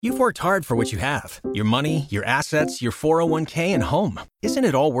You've worked hard for what you have. Your money, your assets, your 401k, and home. Isn't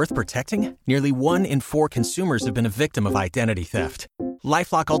it all worth protecting? Nearly 1 in 4 consumers have been a victim of identity theft.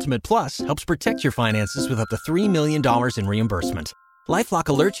 LifeLock Ultimate Plus helps protect your finances with up to $3 million in reimbursement. LifeLock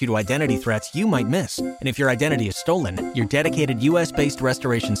alerts you to identity threats you might miss. And if your identity is stolen, your dedicated U.S.-based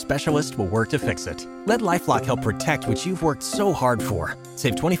restoration specialist will work to fix it. Let LifeLock help protect what you've worked so hard for.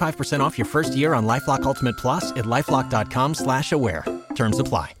 Save 25% off your first year on LifeLock Ultimate Plus at LifeLock.com/aware. Terms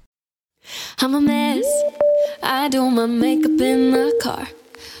apply. I'm a mess. I do my makeup in my car.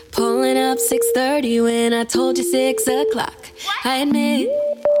 Pulling up 6:30 when I told you 6 o'clock. I admit,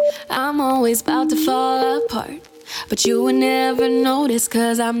 I'm always about to fall apart. But you would never notice,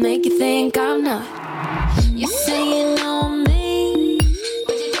 cause I make you think I'm not. You say you know me,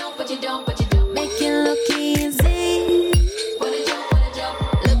 but you don't, but you don't, but you don't. Make it look easy. What a joke, what a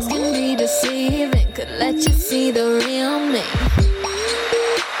joke. Looks can be deceiving, could let you see the real me.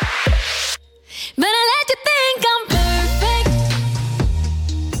 But I let you think I'm perfect.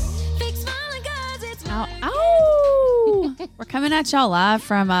 Fake smiling cause it's Ow, ow. We're coming at y'all live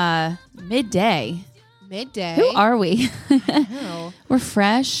from midday. Midday. Who are we? Oh. We're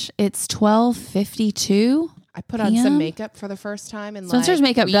fresh. It's 12:52. I put on some makeup for the first time in Spencer's like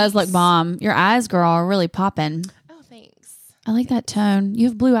makeup weeks. does look bomb. Your eyes, girl, are really popping. Oh, thanks. I like that tone. You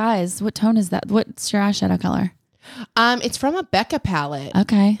have blue eyes. What tone is that? What's your eyeshadow color? It's from a Becca palette.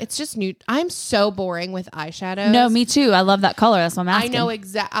 Okay. It's just new. I'm so boring with eyeshadows. No, me too. I love that color. That's what I'm asking. I know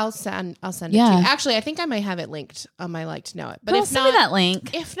exactly. I'll send it to Yeah. you. Actually, I think I might have it linked on my Like to Know It. But Girl, if send not, me that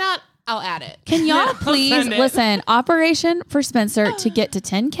link. If not, I'll add it. Can y'all I'll please send it. listen? Operation for Spencer to get to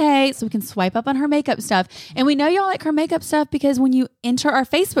 10K so we can swipe up on her makeup stuff. And we know y'all like her makeup stuff because when you enter our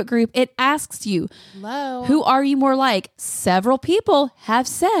Facebook group, it asks you, Hello. who are you more like? Several people have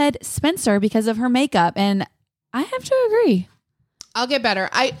said Spencer because of her makeup. And I have to agree. I'll get better.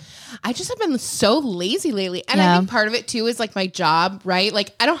 I just have been so lazy lately. And Yeah. I think part of it too is like my job, right?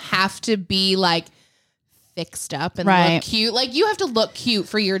 Like I don't have to be like fixed up and Right. look cute. Like you have to look cute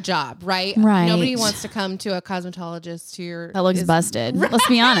for your job, right? Right. Nobody wants to come to a cosmetologist who That looks busted. Let's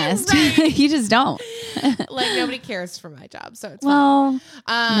be honest. Right. You just don't. like nobody cares for my job. So it's Well,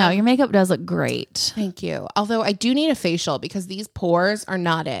 fine. no, your makeup does look great. Thank you. Although I do need a facial because these pores are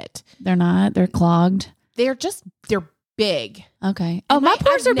not it. They're not. They're clogged. They're big. Okay. Oh, my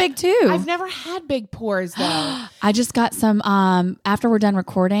pores are big too. I've never had big pores though. I just got some, after we're done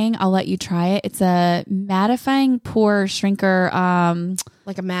recording, I'll let you try it. It's a mattifying pore shrinker.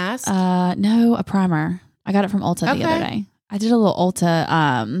 Like a mask? No, a primer. I got it from Ulta the Okay. other day. I did a little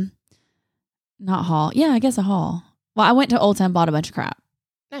Ulta, not haul. Yeah, I guess a haul. Well, I went to Ulta and bought a bunch of crap.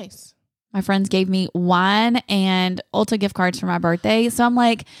 Nice. My friends gave me wine and Ulta gift cards for my birthday. So I'm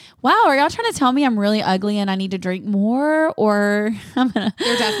like, wow, are y'all trying to tell me I'm really ugly and I need to drink more? Or I'm going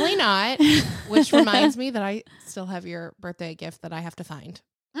They're definitely not. Which reminds me that I still have your birthday gift that I have to find.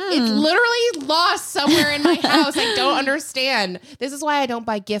 It's literally lost somewhere in my house. I don't understand. This is why I don't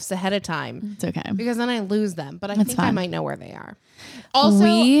buy gifts ahead of time. It's okay. Because then I lose them. But I That's think I fine. might know where they are. Also,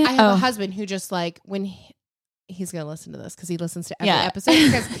 I have a husband who just like when he's going to listen to this because he listens to every episode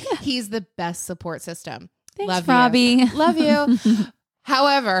because he's the best support system. Thanks, Love Robbie. you. Love you.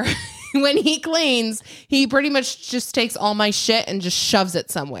 However, when he cleans, he pretty much just takes all my shit and just shoves it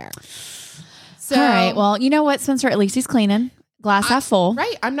somewhere. So, All right. Well, you know what, Spencer? At least he's cleaning. Glass half full.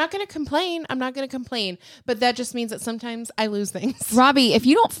 Right. I'm not going to complain. But that just means that sometimes I lose things. Robbie, if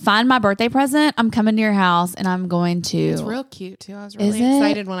you don't find my birthday present, I'm coming to your house and I'm going to. It's real cute too. I was really Is it?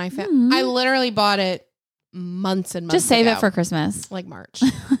 excited when I found. I literally bought it months and months Just save ago. it for Christmas. Like March.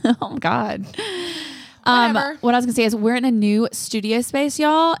 Oh, God. Whatever. What I was going to say is we're in a new studio space,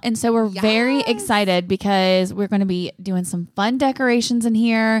 y'all. And so we're very excited because we're going to be doing some fun decorations in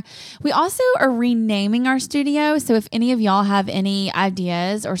here. We also are renaming our studio. So if any of y'all have any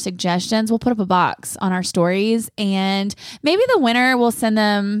ideas or suggestions, we'll put up a box on our stories and maybe the winner will send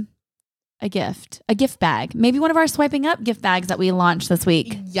them a gift bag. Maybe one of our swiping up gift bags that we launched this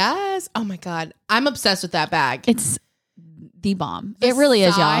week. Yes. Oh my God. I'm obsessed with that bag. It's the bomb. It really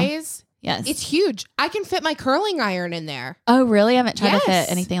is, y'all. Yes. It's huge. I can fit my curling iron in there. Oh, really? I haven't tried to Yes.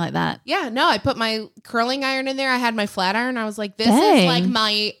 fit anything like that. Yeah, no, I put my curling iron in there. I had my flat iron. I was like, this Dang. is like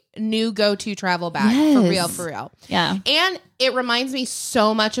my new go-to travel bag. Yes. For real. Yeah. And it reminds me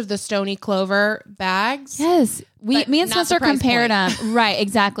so much of the Stony Clover bags. Yes. But Me and not the Spencer price compared point. them. Right,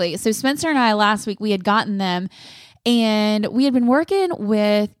 exactly. So Spencer and I last week, we had gotten them and we had been working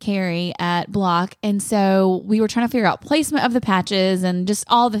with Carrie at Block. And so we were trying to figure out placement of the patches and just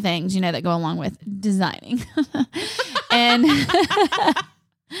all the things, that go along with designing. and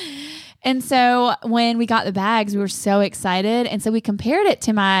And so when we got the bags, we were so excited. And so we compared it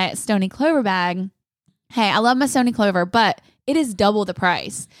to my Stony Clover bag. Hey, I love my Stony Clover, but it is double the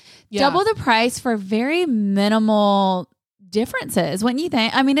price. Yeah. Double the price for very minimal differences, wouldn't you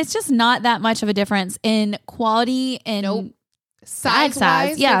think? I mean, it's just not that much of a difference in quality and size.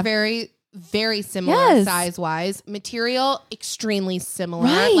 Yeah, they're very, very similar size-wise. Material, extremely similar.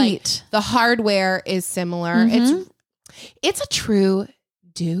 Right. Like the hardware is similar. It's a true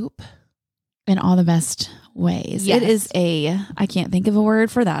dupe. In all the best ways. Yes. It is I can't think of a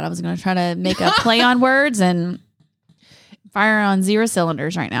word for that. I was going to try to make a play on words and fire on 0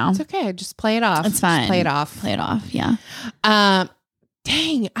 cylinders right now. It's okay. Just play it off. It's fine. Just play it off. Play it off. Yeah.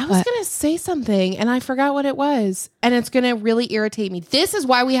 Dang, I was going to say something and I forgot what it was. And it's going to really irritate me. This is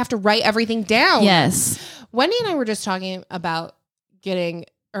why we have to write everything down. Yes. Wendy and I were just talking about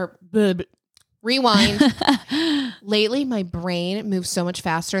rewind. Lately, my brain moves so much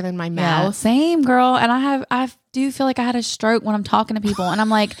faster than my mouth. Same, girl. And I do feel like I had a stroke when I'm talking to people. And I'm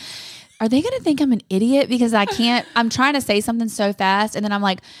like, are they going to think I'm an idiot? Because I'm trying to say something so fast. And then I'm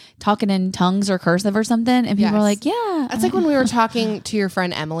like talking in tongues or cursive or something. And people are like, yeah. That's like when we were talking to your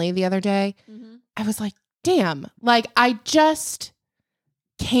friend Emily the other day. Mm-hmm. I was like, damn, like I just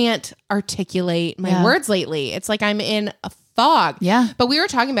can't articulate my words lately. It's like I'm in a fog. Yeah. But we were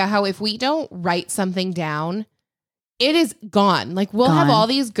talking about how if we don't write something down, it is gone. Like we'll have all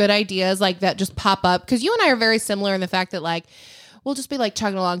these good ideas like that just pop up. Because you and I are very similar in the fact that like, we'll just be like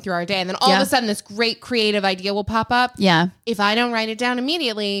chugging along through our day. And then all of a sudden this great creative idea will pop up. Yeah. If I don't write it down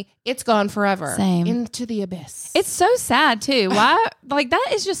immediately, it's gone forever. Same. Into the abyss. It's so sad too. Why? Like that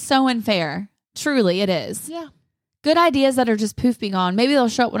is just so unfair. Truly it is. Yeah. Good ideas that are just poof be gone. Maybe they'll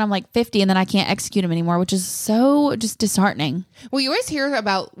show up when I'm like 50 and then I can't execute them anymore, which is so just disheartening. Well, you always hear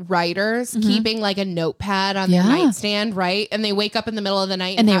about writers keeping like a notepad on their nightstand, right? And they wake up in the middle of the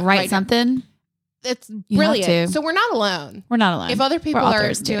night and they write something. It's brilliant. So we're not alone. We're not alone. If other people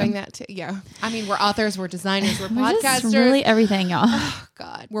are doing that too. Yeah. I mean, we're authors, we're designers, we're podcasters. Just really everything, y'all. Oh,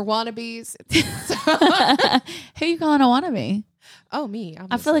 God. We're wannabes. Who you calling a wannabe? Oh, me. Obviously.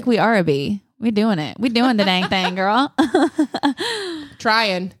 I feel like we are a bee. We're doing it. We're doing the dang thing, girl.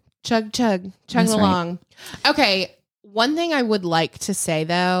 Trying. Chugging along. Right. Okay. One thing I would like to say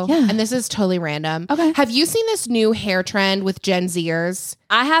though, and this is totally random. Okay. Have you seen this new hair trend with Gen Zers?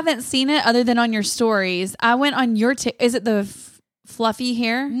 I haven't seen it other than on your stories. I went on your is it the fluffy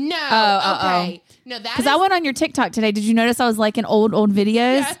hair? No. Okay. No, that because I went on your TikTok today. Did you notice I was liking old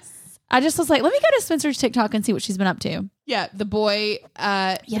videos? Yes. I just was like, let me go to Spencer's TikTok and see what she's been up to. Yeah, the boy.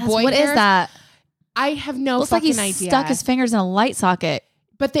 Yes, what is that? I have no looks fucking like he idea. Stuck his fingers in a light socket.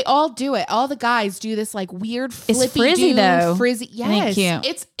 But they all do it. All the guys do this like weird flippy It's frizzy though. Frizzy. Yes.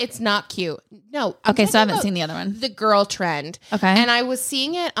 Cute. It's not cute. No. Okay, so I haven't seen the other one. The girl trend. Okay. And I was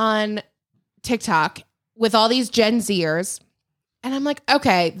seeing it on TikTok with all these Gen Zers. And I'm like,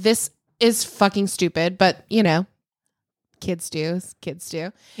 okay, this is fucking stupid. But, you know, kids do.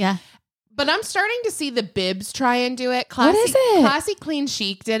 Yeah. But I'm starting to see the Bibs try and do it. What is it? Classy Clean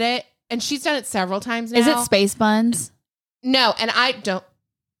Chic did it. And she's done it several times now. Is it Space Buns? No. And I don't.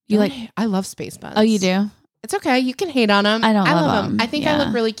 I love Space Buns. Oh, you do? It's okay. You can hate on them. I don't love them. I think I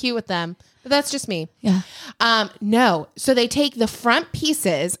look really cute with them, but that's just me. Yeah. No. So they take the front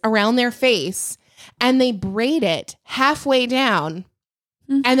pieces around their face and they braid it halfway down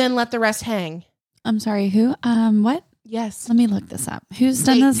and then let the rest hang. I'm sorry. Who? What? Yes. Let me look this up. Who's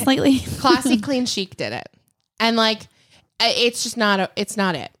done this lately? Classy Clean Chic did it. And like, it's just not it's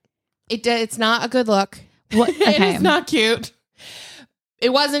not it. It's not a good look. What? Okay. It is not cute.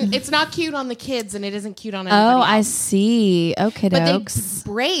 It's not cute on the kids and it isn't cute on anybody else. I see. Okay, but they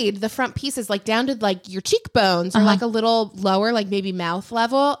braid the front pieces like down to like your cheekbones or like a little lower, like maybe mouth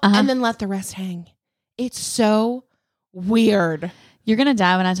level, and then let the rest hang. It's so weird. You're going to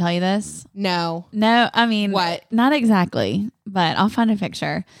die when I tell you this? No, I mean, what? Not exactly, but I'll find a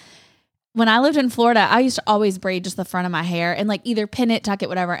picture. When I lived in Florida, I used to always braid just the front of my hair and like either pin it, tuck it,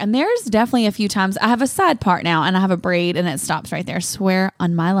 whatever. And there's definitely a few times I have a side part now and I have a braid and it stops right there. Swear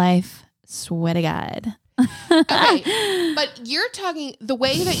on my life. Swear to God. Okay. But you're talking, the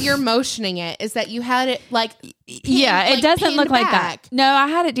way that you're motioning it is that you had it like, it doesn't look like that. No, I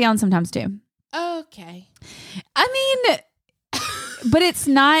had it down sometimes too. Okay. I mean, but it's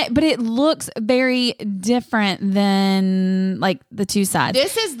not, but it looks very different than like the two sides.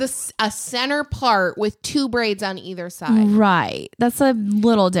 This is a center part with two braids on either side. Right. That's a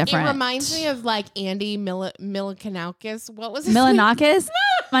little different. It reminds me of like Andy Milonakis. What was his Milonakis?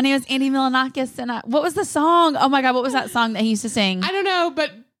 name? My name is Andy Milonakis. And what was the song? Oh my God. What was that song that he used to sing? I don't know,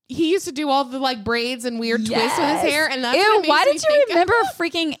 but he used to do all the like braids and weird twists with his hair, and that's Ew, what it makes why me did you think remember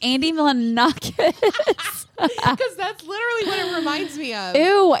freaking Andy Milonakis? Because that's literally what it reminds me of.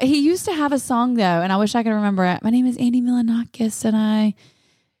 Ew, he used to have a song though, and I wish I could remember it. My name is Andy Milonakis, and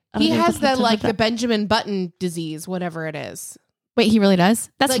he has the Benjamin Button disease, whatever it is. Wait, he really does?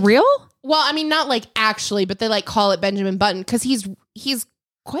 That's like, real? Well, I mean, not like actually, but they like call it Benjamin Button because he's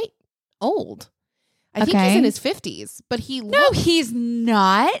quite old. I think he's in his 50s, but No, he's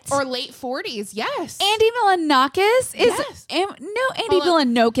not. Or late 40s, yes. Andy Milonakis is... Yes. No, Andy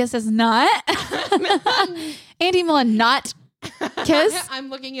Milonakis is not. Andy Milonakis. I'm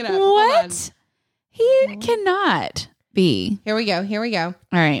looking it up. What? He cannot be. Here we go. All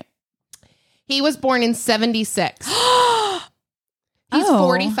right. He was born in 76. He's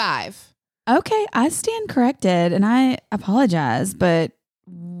 45. Okay, I stand corrected, and I apologize, but...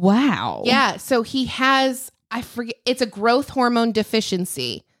 Wow. Yeah. So he has, I forget, it's a growth hormone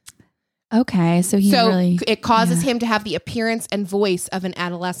deficiency. Okay. So it causes him to have the appearance and voice of an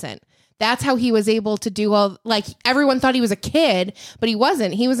adolescent. That's how he was able to do everyone thought he was a kid, but he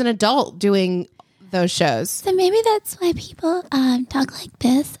wasn't. He was an adult doing those shows. So maybe that's why people talk like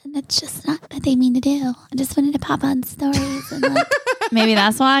this, and it's just not what they mean to do. I just wanted to pop on stories. And maybe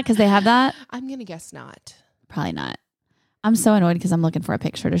that's why, because they have that? I'm going to guess not. Probably not. I'm so annoyed because I'm looking for a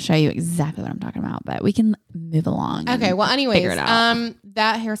picture to show you exactly what I'm talking about, but we can move along. Okay. Well, anyways, figure it out.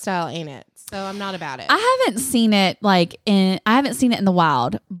 That hairstyle ain't it. So I'm not about it. I haven't seen it in the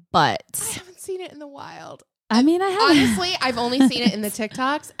wild, but I haven't seen it in the wild. I mean, I haven't. Honestly, I've only seen it in the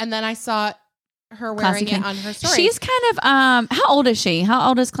TikToks, and then I saw her wearing it on her story. She's kind of how old is she? How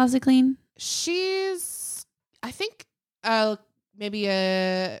old is Classy Clean? She's, I think, maybe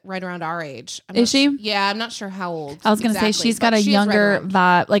right around our age. Is she? Yeah, I'm not sure how old. I was going to say she's got a younger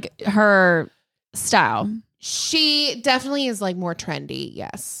vibe, like her style. She definitely is like more trendy.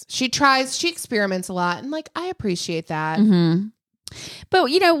 Yes, she experiments a lot, and like I appreciate that. Mm-hmm. But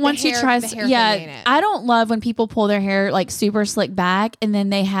once you try, I don't love when people pull their hair like super slick back, and then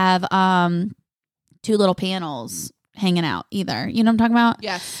they have two little panels hanging out either. You know what I'm talking about?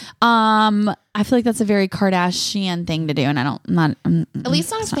 Yes. I feel like that's a very Kardashian thing to do, and at least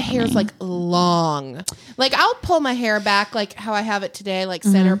not if the hair's like long. Like I'll pull my hair back like how I have it today, like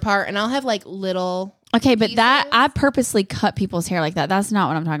center part, and I'll have like little. Okay, but that I purposely cut people's hair like that. That's not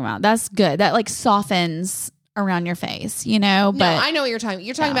what I'm talking about. That's good. That like softens around your face, But no, I know what you're talking about.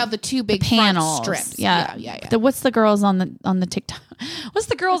 You're talking about the two big panels. Front strips. Yeah. What's the girls on the TikTok? What's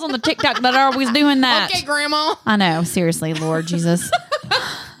the girls on the TikTok that are always doing that? Okay, Grandma. I know. Seriously, Lord Jesus.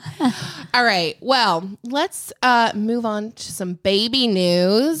 All right. Well, let's move on to some baby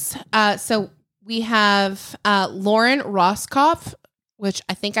news. So we have Lauren Roscoff, which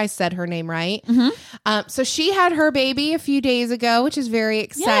I think I said her name right. Mm-hmm. So she had her baby a few days ago, which is very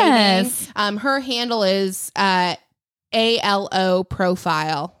exciting. Yes. Her handle is ALO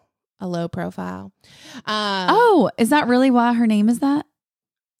profile. A low profile. Is that really why her name is that?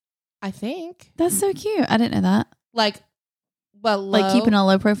 I think. That's so cute. I didn't know that. Like keeping a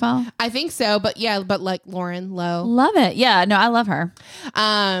low profile? I think so, but like Lauren Low. Love it. Yeah, no, I love her.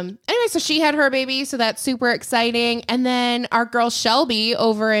 Anyway, so she had her baby, so that's super exciting. And then our girl Shelby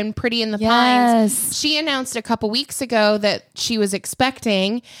over in Pretty in the Pines, she announced a couple weeks ago that she was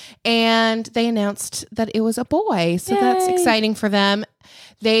expecting, and they announced that it was a boy. So that's exciting for them.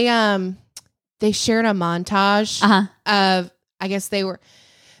 They shared a montage of, I guess they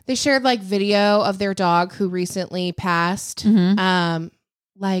shared like video of their dog who recently passed,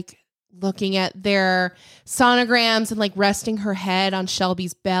 like looking at their sonograms and like resting her head on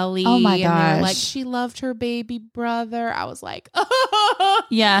Shelby's belly. Oh my gosh. And they're like, she loved her baby brother. I was like,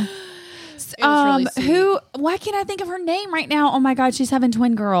 yeah. It was really sweet. Why can't I think of her name right now? Oh my God, she's having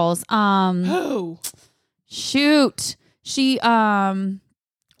twin girls. Who? Shoot. She,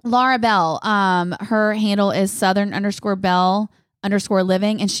 Laura Bell, her handle is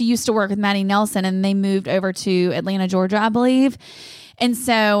Southern_Bell_living. And she used to work with Maddie Nelson, and they moved over to Atlanta, Georgia, I believe. And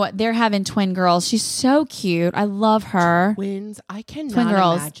so they're having twin girls. She's so cute. I love her. Twins. I cannot twin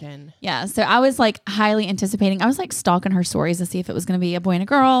girls. imagine. Yeah. So I was like highly anticipating. I was like stalking her stories to see if it was going to be a boy and a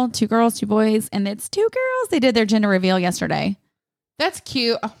girl, two girls, two boys. And it's two girls. They did their gender reveal yesterday. That's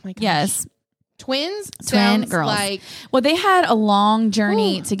cute. Oh my gosh. Yes. Twin girls. Like, well, they had a long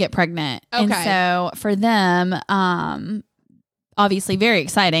journey to get pregnant. Okay. And so for them, obviously very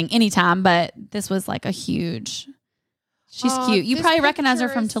exciting anytime, but this was like a huge, she's cute. You probably recognize her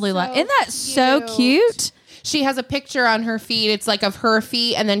from Tallulah. Isn't that so cute? She has a picture on her feet. It's like of her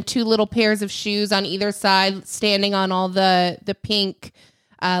feet and then two little pairs of shoes on either side standing on all the pink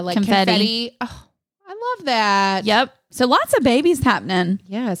like confetti. Oh, I love that. Yep. So lots of babies happening.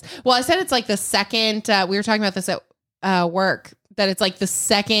 Yes. Well, I said it's like the second, we were talking about this at work, that it's like the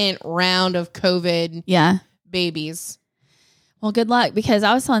second round of COVID babies. Well, good luck, because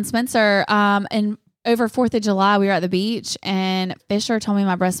I was telling Spencer, and over 4th of July, we were at the beach and Fisher told me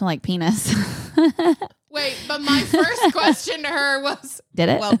my breast smelled like penis. Wait, but my first question to her was, did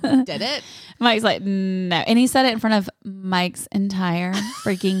it? Well, did it? Mike's like, no. And he said it in front of Mike's entire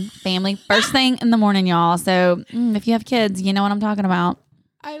freaking family. First thing in the morning, y'all. So if you have kids, you know what I'm talking about.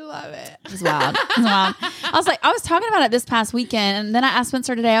 I love it. It's wild. It's wild. I was talking about it this past weekend. And then I asked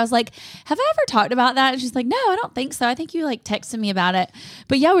Spencer today, I was like, have I ever talked about that? And she's like, no, I don't think so. I think you like texted me about it.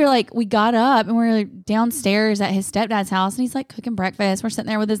 But yeah, we got up and we were downstairs at his stepdad's house and he's like cooking breakfast. We're sitting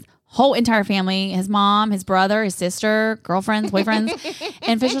there with his whole entire family, his mom, his brother, his sister, girlfriends, boyfriends.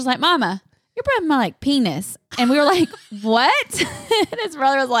 And Fisher's like, Mama, your breath smell like penis. And we were like, what? And his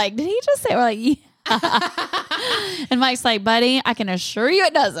brother was like, did he just say? We're like, yeah. And Mike's like, buddy, I can assure you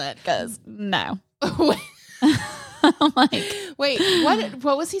it doesn't, because no. I'm like, wait,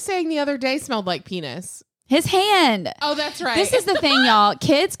 what was he saying the other day smelled like penis? His hand. Oh, that's right. This is the thing, y'all.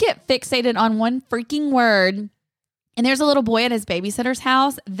 Kids get fixated on one freaking word. And there's a little boy at his babysitter's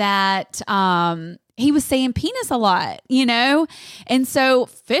house that he was saying penis a lot, you know? And so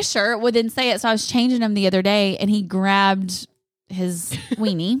Fisher would then say it. So I was changing him the other day and he grabbed his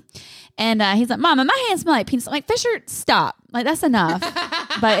weenie. And he's like, Mama, my hands smell like penis. I'm like, Fisher, stop. Like, that's enough.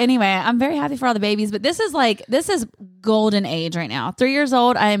 But anyway, I'm very happy for all the babies. But this is golden age right now. 3 years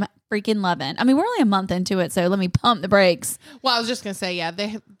old, I'm freaking loving. I mean, we're only a month into it, so let me pump the brakes. Well, I was just going to say,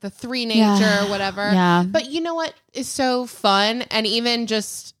 the 3 nature or whatever. Yeah. But you know what is so fun? And even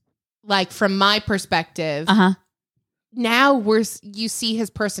just like from my perspective, now you see his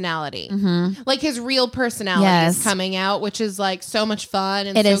personality, like his real personality is coming out, which is like so much fun.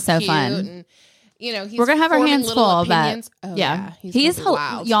 And it is so cute fun. And, you know, we're going to have our hands full, but he's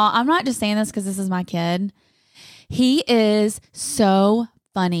y'all, I'm not just saying this because this is my kid. He is so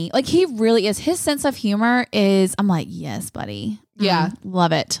funny. Like, he really is. His sense of humor is, I'm like, yes, buddy. Yeah.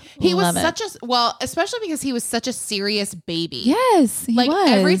 Love it. He was especially because he was such a serious baby. Yes, he was.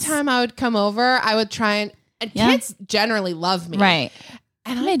 Every time I would come over, I would try and kids generally love me. Right.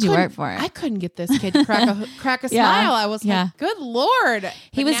 And I made you work for it. I couldn't get this kid to crack a smile. I was like, good Lord.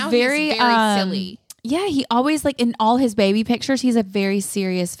 He was very silly. Yeah, he always, like, in all his baby pictures, he's a very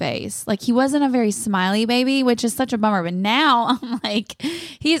serious face. Like, he wasn't a very smiley baby, which is such a bummer. But now, I'm like,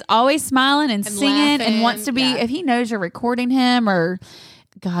 he's always smiling and singing laughing, and wants to be, if he knows you're recording him or,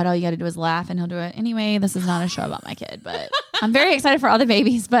 God, all you got to do is laugh and he'll do it. Anyway, this is not a show about my kid, but I'm very excited for all the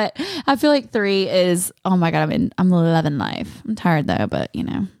babies. But I feel like 3 is, oh my God, I'm loving life. I'm tired though, but, you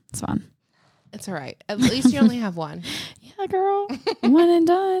know, it's fun. It's all right. At least you only have one. Yeah, girl. One and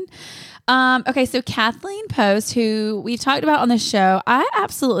done. Okay, so Kathleen Post, who we've talked about on the show, I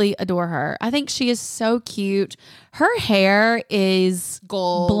absolutely adore her. I think she is so cute. Her hair is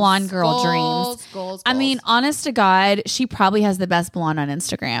blonde girl dreams. Goals. I mean, honest to God, she probably has the best blonde on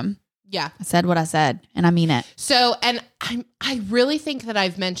Instagram. Yeah. I said what I said, and I mean it. So, and I really think that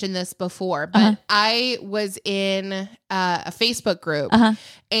I've mentioned this before, but I was in a Facebook group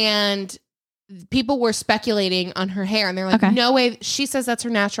and people were speculating on her hair and they're like, no way. She says that's her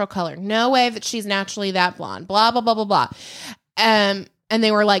natural color. No way that she's naturally that blonde, blah, blah, blah, blah, blah. And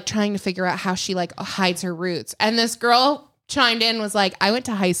they were like trying to figure out how she like hides her roots. And this girl chimed in, was like, I went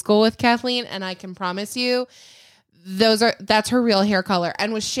to high school with Kathleen and I can promise you that's her real hair color,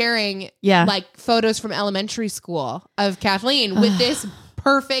 and was sharing like photos from elementary school of Kathleen with this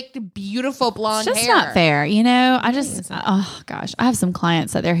perfect, beautiful blonde hair. It's just not fair. You know, oh gosh, I have some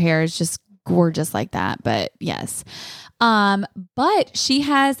clients that their hair is just gorgeous like that, but yes. But she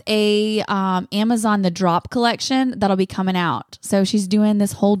has a Amazon The Drop collection that'll be coming out. So she's doing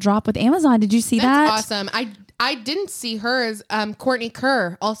this whole drop with Amazon. Did you see that? That's awesome. I didn't see hers. Courtney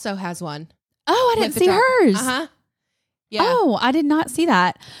Kerr also has one. Oh, I didn't see hers. Yeah. Oh, I did not see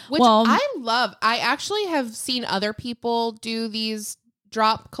that. Which I love. I actually have seen other people do these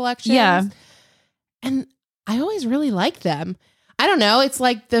drop collections. Yeah. And I always really like them. I don't know. It's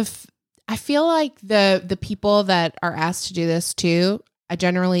like I feel like the people that are asked to do this too, I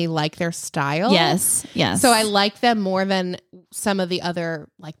generally like their style. Yes. Yes. So I like them more than some of the other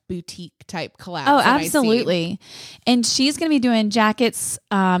like boutique type collabs. Oh, absolutely. And she's going to be doing jackets,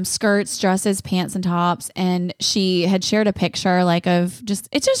 skirts, dresses, pants, and tops. And she had shared a picture like of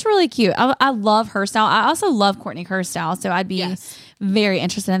it's just really cute. I love her style. I also love Courtney Kerr's style. So I'd be very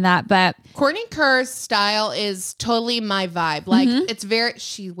interested in that. But Courtney Kerr's style is totally my vibe. Like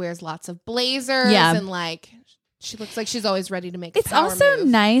she wears lots of blazers and like, she looks like she's always ready to make a power also move.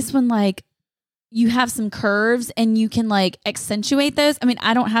 Nice when like you have some curves and you can like accentuate those. I mean,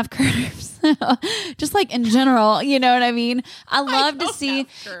 I don't have curves, just like in general, you know what I mean? I love to see,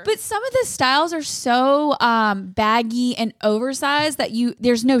 but some of the styles are so baggy and oversized that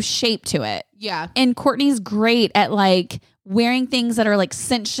there's no shape to it. Yeah. And Courtney's great at like wearing things that are like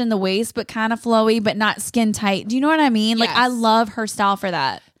cinched in the waist, but kind of flowy, but not skin tight. Do you know what I mean? Yes. Like I love her style for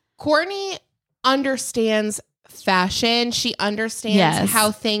that. Courtney understands fashion. She understands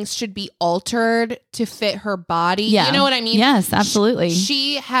how things should be altered to fit her body. Yeah. You know what I mean? Yes, absolutely.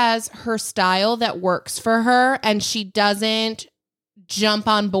 She has her style that works for her, and she doesn't jump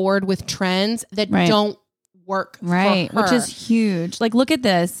on board with trends that don't work for her. Which is huge. Like, look at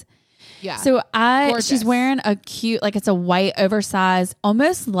this. Yeah. So Gorgeous. she's wearing a cute, like it's a white oversized,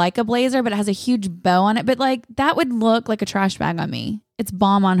 almost like a blazer, but it has a huge bow on it. But like that would look like a trash bag on me. It's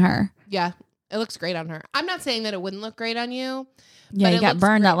bomb on her. Yeah. It looks great on her. I'm not saying that it wouldn't look great on you. Yeah, you got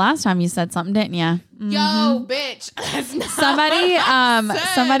burned that last time you said something, didn't you? Mm-hmm. Yo, bitch. That's not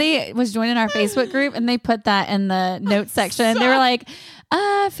Somebody was joining our Facebook group and they put that in the notes section. They were like,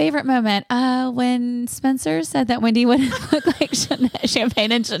 favorite moment when Spencer said that Wendy wouldn't look like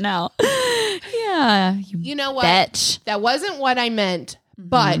Champagne and Chanel. Yeah. You know what? Bitch. That wasn't what I meant.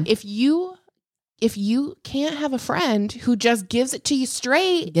 But if you can't have a friend who just gives it to you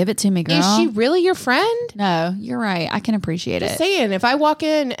straight, give it to me, girl. Is she really your friend? No, you're right. I can appreciate just it. Saying, if I walk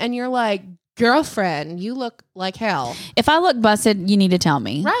in and you're like, girlfriend, you look like hell. If I look busted, you need to tell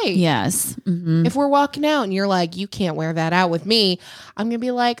me. Right. Yes. Mm-hmm. If we're walking out and you're like, you can't wear that out with me, I'm going to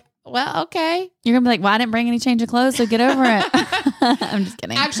be like, well, okay. You're going to be like, well, I didn't bring any change of clothes, so get over it. I'm just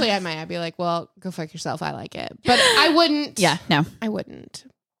kidding. Actually, I might. I'd be like, well, go fuck yourself. I like it. But I wouldn't. Yeah, no. I wouldn't.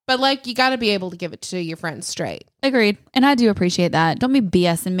 But like, you got to be able to give it to your friends straight. Agreed. And I do appreciate that. Don't be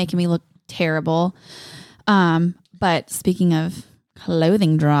BS and making me look terrible. But speaking of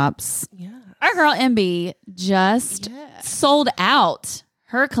clothing drops, our girl MB just sold out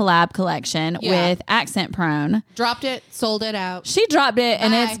her collab collection with Accent Prone. Dropped it, sold it out. She dropped it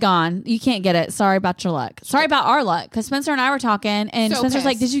and it's gone. You can't get it. Sorry about your luck. Sorry about our luck. Because Spencer and I were talking and Spencer's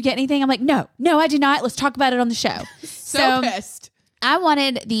like, did you get anything? I'm like, no, I did not. Let's talk about it on the show. So pissed. I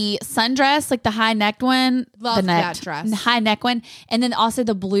wanted the sundress, like the high necked one. Love that dress. The high neck one. And then also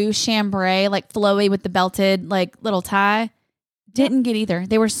the blue chambray, like flowy with the belted, like little tie. Didn't get either.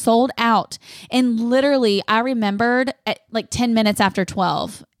 They were sold out. And literally, I remembered at like 10 minutes after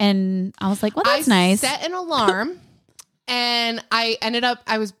 12. And I was like, well, that's nice. I set an alarm. And I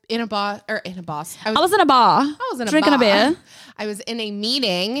was in a bar. I was in a bar. I was in a drinking bar. a beer. I was in a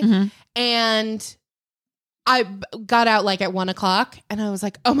meeting and I got out like at 1:00 and I was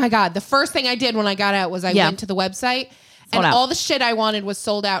like, oh my God. The first thing I did when I got out was I went to the website and all the shit I wanted was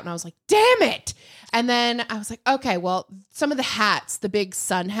sold out. And I was like, damn it. And then I was like, okay, well, some of the hats, the big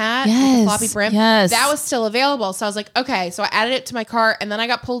sun hat, with the floppy brim, that was still available. So I was like, okay. So I added it to my cart and then I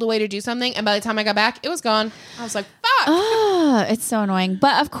got pulled away to do something. And by the time I got back, it was gone. I was like, fuck. Oh, it's so annoying.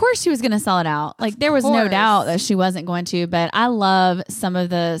 But of course she was going to sell it out. Like there was no doubt that she wasn't going to. But I love some of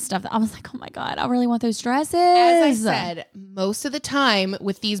the stuff that I was like, oh my God, I really want those dresses. As I said, most of the time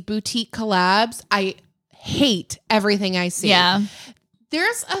with these boutique collabs, I hate everything I see. Yeah.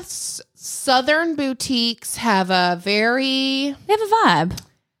 There's a Southern boutiques have a they have a vibe.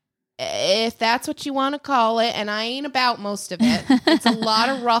 If that's what you want to call it, and I ain't about most of it. It's a lot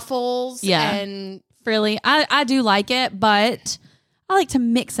of ruffles and frilly. I do like it, but I like to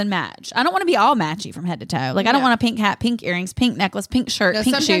mix and match. I don't want to be all matchy from head to toe. Like I don't want a pink hat, pink earrings, pink necklace, pink shirt, pink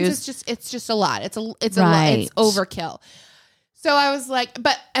sometimes shoes. It's just a lot. It's a lot. It's overkill. So I was like,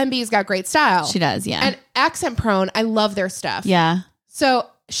 but MB's got great style. She does, yeah. And Accent Prone, I love their stuff. Yeah. So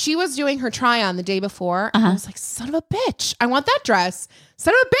she was doing her try on the day before. And I was like, son of a bitch. I want that dress.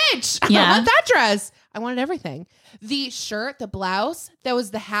 Son of a bitch. I want that dress. I wanted everything. The shirt, the blouse, that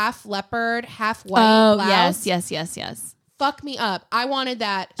was the half leopard, half white blouse. Yes. Fuck me up. I wanted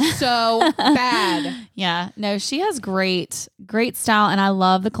that so bad. Yeah. No, she has great style. And I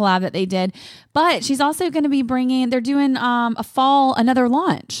love the collab that they did. But she's also going to be they're doing another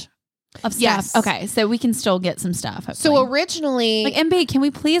launch of stuff. Yes. Okay. So we can still get some stuff. Hopefully. So originally, like MB, can we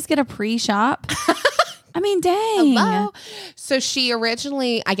please get a pre-shop? I mean, dang. Hello. So she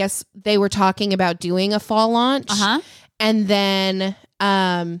originally, I guess they were talking about doing a fall launch. And then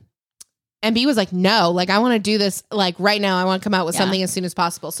MB was like, no, like I want to do this like right now. I want to come out with something as soon as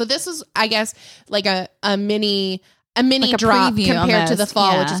possible. So this is, I guess, like a mini like drop compared to the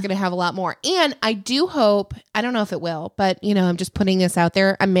fall, which is going to have a lot more. And I do hope, I don't know if it will, but I'm just putting this out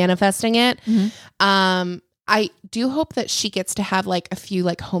there. I'm manifesting it. I do hope that she gets to have like a few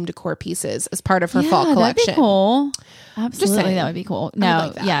like home decor pieces as part of her fall collection. That'd be cool. Absolutely, saying. that would be cool. I No,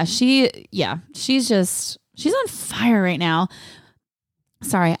 would like that. she's on fire right now.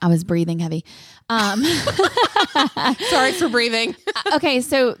 Sorry, I was breathing heavy. Sorry for breathing. Okay,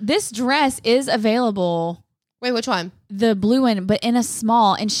 so this dress is available. Wait, which one? The blue one, but in a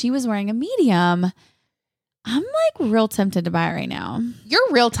small, and she was wearing a medium. I'm like real tempted to buy it right now.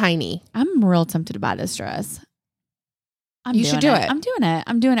 You're real tiny. I'm real tempted to buy this dress. You should do it. I'm doing it.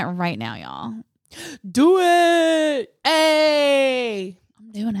 I'm doing it right now, y'all. Do it. Hey.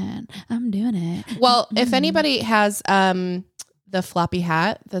 I'm doing it. Well, if anybody has the floppy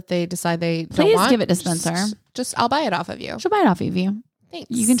hat that they decide they don't Please want, give it to Spencer. Just I'll buy it off of you. She'll buy it off of you. Thanks.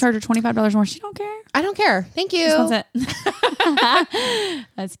 You can charge her $25 more. She don't care. I don't care. Thank you. Just wants it.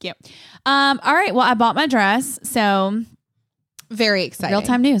 That's cute. All right. Well, I bought my dress. So Very exciting. real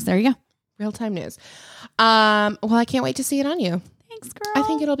time news. There you go. Real time news. Well, I can't wait to see it on you. Thanks, girl. I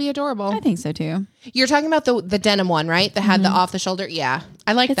think it'll be adorable. I think so too. You're talking about the denim one, right? That had the off the shoulder. Yeah,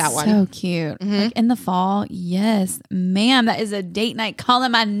 I like that one. So cute. Like in the fall. Yes, ma'am. That is a date night.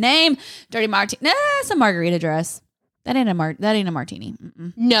 Calling my name. Dirty martini. Nah, it's a margarita dress. That ain't a martini.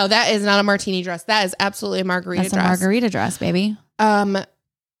 Mm-mm. No, that is not a martini dress. That is absolutely a margarita That's dress. a margarita dress, baby.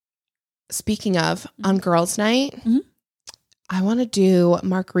 Speaking of, on girls' night, Mhm. I want to do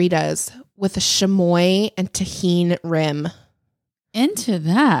margaritas with a chamois and tahini rim. Into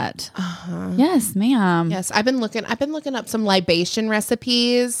that. Uh-huh. Yes, ma'am. Yes, I've been looking up some libation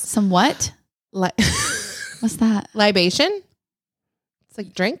recipes. Some what? What's that? Libation? It's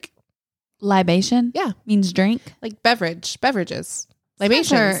like drink. Libation? Yeah. Means drink. Like beverages. Libations.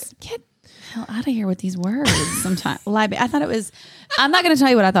 Spencer, get the hell out of here with these words sometimes. I thought it was, I'm not going to tell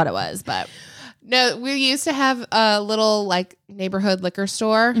you what I thought it was, but. No, we used to have a little like neighborhood liquor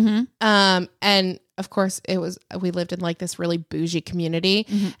store. Mm-hmm. And of course we lived in like this really bougie community.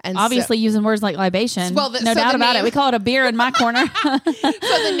 Mm-hmm. And obviously using words like libation. Well, no doubt about it. We call it a beer in my corner. so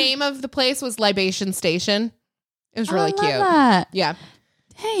the name of the place was Libation Station. It was really cute. That. Yeah.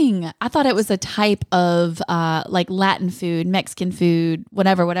 Dang. I thought it was a type of like Latin food, Mexican food,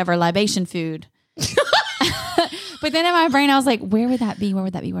 whatever, libation food. But then in my brain, I was like, where would that be?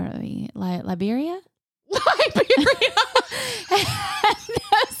 LIE-beria? LIE-beria.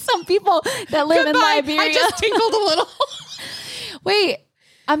 Some people that live in LIE-beria. I just tinkled a little. Wait,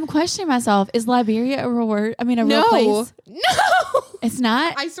 I'm questioning myself. Is LIE-beria a real word? I mean, a real place? No. It's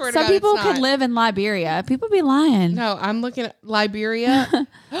not? I swear to Some God, people it's could not. live in LIE-beria. People be lying. No, I'm looking at LIE-beria.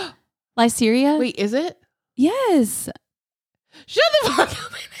 Lyceria? Wait, is it? Yes. Shut the fuck up.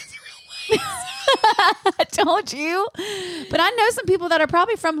 It's a real place. I told you. But I know some people that are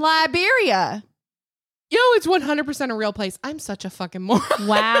probably from LIE-beria. Yo, it's 100% a real place. I'm such a fucking moron.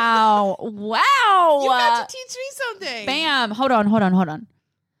 Wow. You got to teach me something. Bam. Hold on.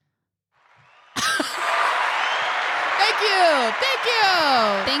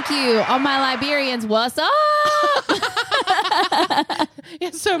 Thank you. All my Liberians, what's up?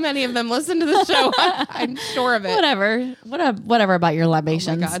 Yeah, so many of them listen to the show. I'm sure of it. Whatever about your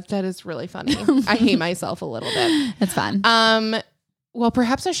libations. Oh my God, that is really funny. I hate myself a little bit. It's fine. Well,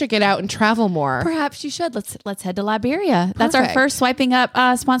 perhaps I should get out and travel more. Perhaps you should. Let's head to LIE-beria. That's our Perfect. first swiping up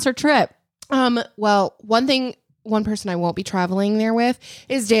sponsored trip. Well, one person I won't be traveling there with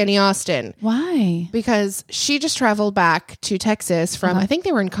is Danny Austin. Why? Because she just traveled back to Texas from, I think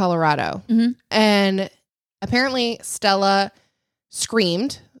they were in Colorado. Mhm. And apparently Stella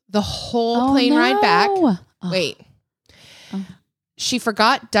screamed the whole plane ride back. Oh. Wait. She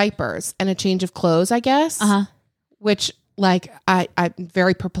forgot diapers and a change of clothes, I guess. Which, like, I'm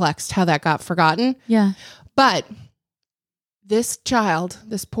very perplexed how that got forgotten. Yeah. But this child,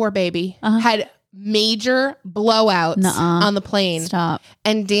 this poor baby, had major blowouts on the plane. Stop.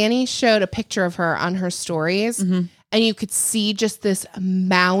 And Danny showed a picture of her on her stories. Mm-hmm. And you could see just this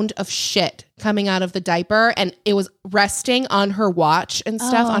mound of shit coming out of the diaper. And it was resting on her watch and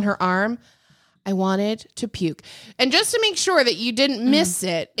stuff on her arm. I wanted to puke. And just to make sure that you didn't miss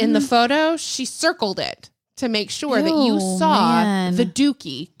it in the photo, she circled it to make sure that you saw the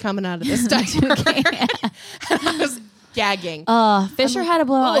dookie coming out of this diaper. And I was gagging. Fisher had a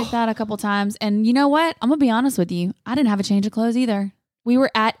blowout like that a couple times. And you know what? I'm going to be honest with you. I didn't have a change of clothes either. We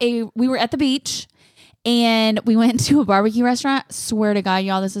were at the beach. And we went to a barbecue restaurant. Swear to God,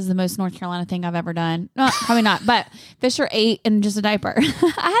 y'all, this is the most North Carolina thing I've ever done. No, probably not. But Fisher ate in just a diaper. I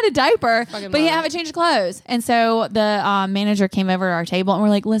had a diaper, but he didn't have a change of clothes. And so the manager came over to our table and we're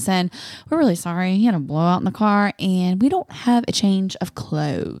like, listen, we're really sorry. He had a blowout in the car and we don't have a change of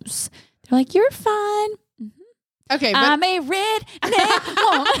clothes. They're like, you're fine. Okay, but I'm a redneck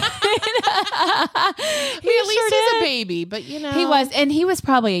woman. at least he's a baby, but you know. He was, and he was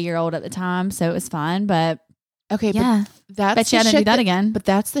probably a year old at the time, so it was fine. But okay, yeah, but that's bet you I didn't do that again. But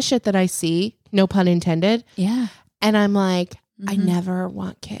that's the shit that I see, no pun intended. Yeah. And I'm like, I never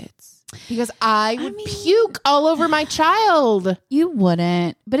want kids because I would puke all over my child. You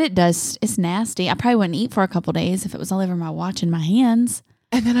wouldn't, but it does. It's nasty. I probably wouldn't eat for a couple days if it was all over my watch and my hands.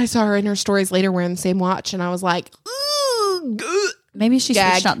 And then I saw her in her stories later wearing the same watch, and I was like, maybe she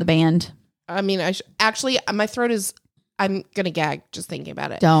switched out the band. I mean, actually, my throat is, I'm going to gag just thinking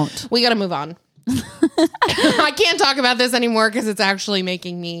about it. Don't. We got to move on. I can't talk about this anymore because it's actually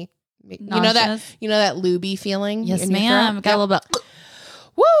making me, nauseous. you know that looby feeling? Yes, ma'am. Got a little bit.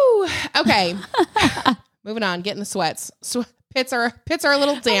 Woo. Okay. Moving on. Getting the sweats. Pits are a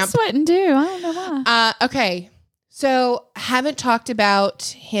little damp. I'm sweating too. I don't know why. Okay. So haven't talked about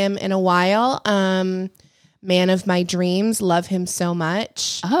him in a while. Man of my dreams. Love him so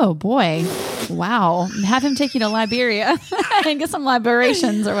much. Oh boy. Wow. Have him take you to LIE-beria and get some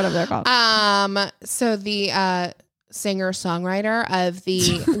liberations or whatever they're called. So the singer-songwriter of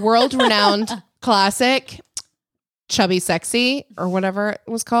the world-renowned classic Chubby Sexy or whatever it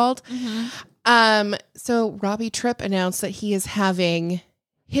was called. So Robbie Tripp announced that he is having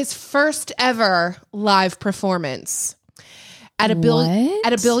his first ever live performance at a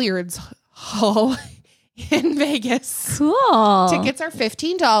billiards hall in Vegas. Cool. Tickets are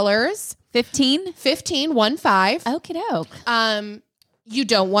 $15. 15? 15, 1 5. Okie doke. You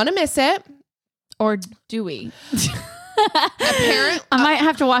don't want to miss it. Or do we? Apparently, I might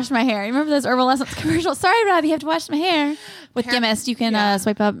have to wash my hair. You remember those Herbal Essence commercials? Sorry, Robbie, you have to wash my hair. With Chemist, you can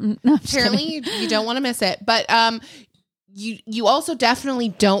swipe up. No, apparently, you don't want to miss it. But you also definitely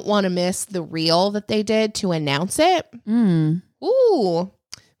don't want to miss the reel that they did to announce it. Ooh,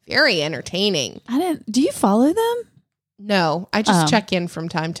 very entertaining. Do you follow them? No, I just check in from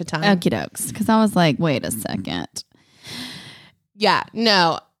time to time. Okie dokes. Because I was like, wait a second. Yeah,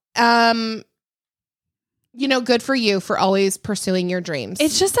 no. Good for you for always pursuing your dreams.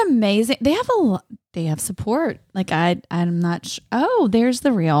 It's just amazing. They have support. Like I'm not sure. Oh, there's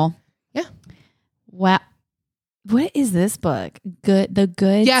the reel. Yeah. Wow. What is this book? The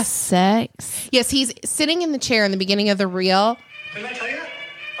Good Sex? Yes, he's sitting in the chair in the beginning of the reel. Didn't I tell you?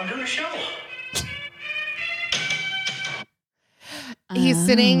 I'm doing a show. He's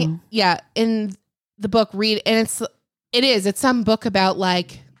sitting, in the book and it's some book about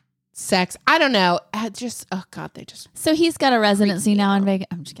like sex. I don't know. So he's got a residency now in Vegas.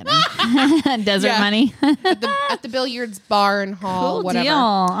 I'm just kidding. Desert money. at the billiards bar and hall, cool whatever. Deal.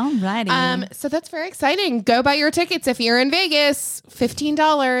 Alrighty. So that's very exciting. Go buy your tickets if you're in Vegas.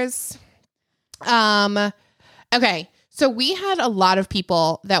 $15. Okay. So we had a lot of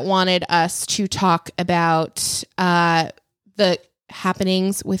people that wanted us to talk about the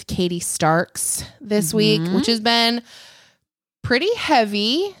happenings with Katie Starks this week, which has been pretty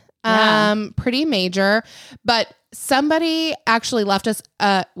heavy. Pretty major, but somebody actually left us,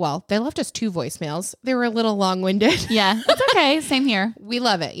 they left us 2 voicemails. They were a little long-winded. Yeah, it's okay. Same here. We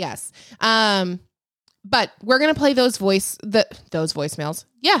love it. Yes. But we're going to play those voicemails.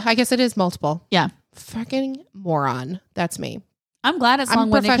 Yeah, I guess it is multiple. Yeah. Fucking moron. That's me. I'm glad it's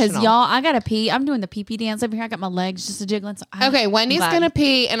long-winded because professional. y'all, I got to pee. I'm doing the pee dance over here. I got my legs just jiggling. So okay, Wendy's going to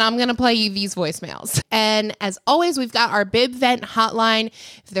pee and I'm going to play you these voicemails. And as always, we've got our Bib Vent hotline.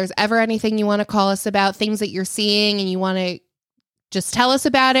 If there's ever anything you want to call us about, things that you're seeing and you want to just tell us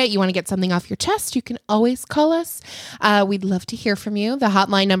about it, you want to get something off your chest, you can always call us. We'd love to hear from you. The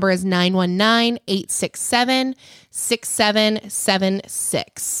hotline number is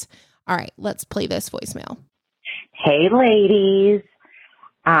 919-867-6776. All right, let's play this voicemail. Hey, ladies.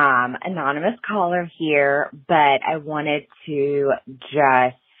 Anonymous caller here, but I wanted to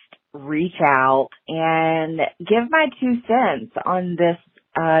just reach out and give my 2 cents on this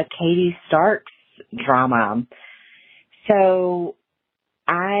Katie Starks drama. So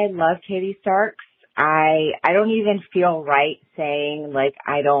I love Katie Starks. I don't even feel right saying like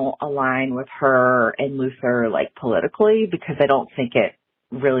I don't align with her and Luther like politically because I don't think it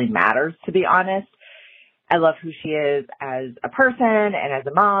really matters, to be honest. I love who she is as a person and as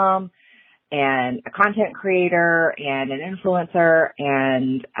a mom and a content creator and an influencer.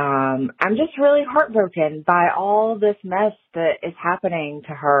 And I'm just really heartbroken by all this mess that is happening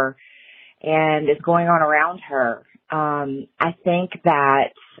to her and is going on around her. I think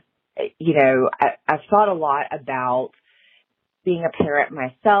that, I've thought a lot about being a parent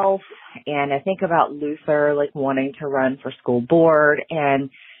myself, and I think about Luther, like, wanting to run for school board, and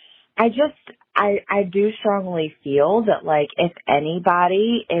I do strongly feel that, like, if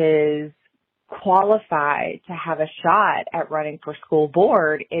anybody is qualify to have a shot at running for school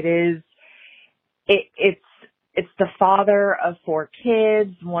board. It's the father of 4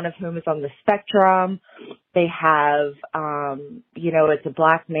 kids, one of whom is on the spectrum. They have, it's a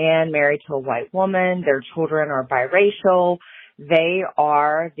black man married to a white woman. Their children are biracial. They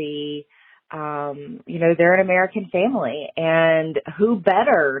are they're an American family, and who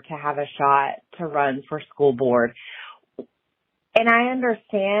better to have a shot to run for school board? And I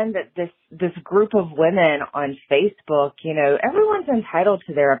understand that this group of women on Facebook, everyone's entitled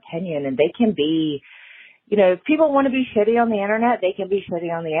to their opinion, and they can be, if people want to be shitty on the internet, they can be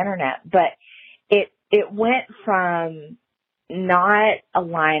shitty on the internet. But it went from not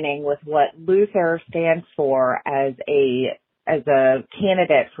aligning with what Luther stands for as a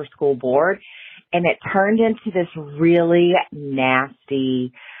candidate for school board, and it turned into this really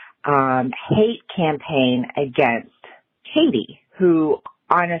nasty hate campaign against Katie, who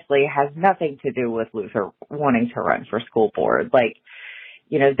honestly has nothing to do with Luther wanting to run for school board.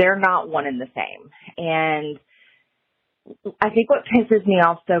 They're not one and the same. And I think what pisses me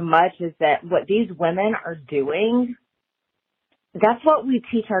off so much is that what these women are doing, that's what we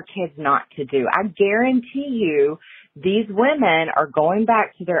teach our kids not to do. I guarantee you these women are going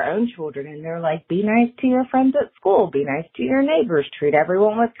back to their own children and they're like, be nice to your friends at school, be nice to your neighbors, treat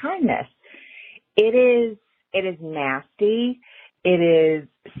everyone with kindness. It is nasty. It is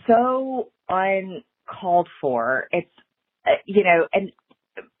so uncalled for. It's, and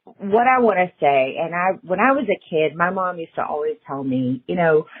what I want to say, when I was a kid, my mom used to always tell me,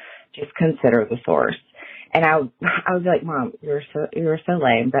 just consider the source. And I was like, Mom, you're so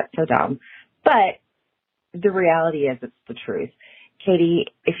lame. That's so dumb. But the reality is it's the truth. Katie,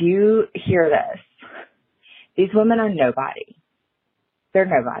 if you hear this, these women are nobody. They're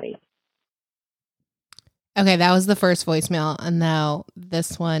nobody. Okay, that was the first voicemail, and now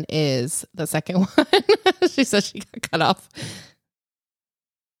this one is the second one. She said she got cut off.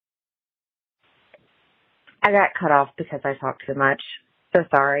 I got cut off because I talked too much. So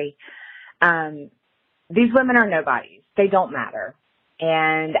sorry. These women are nobodies. They don't matter.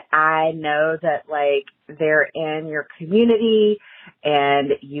 And I know that, they're in your community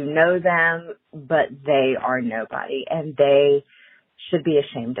and you know them, but they are nobody, and they should be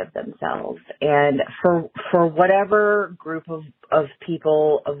ashamed of themselves. And for whatever group of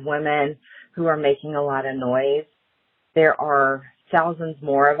people, of women who are making a lot of noise, there are thousands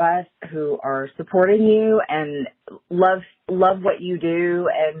more of us who are supporting you and love what you do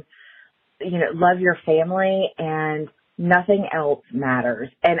and, love your family, and nothing else matters.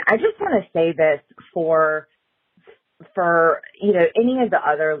 And I just want to say this for any of the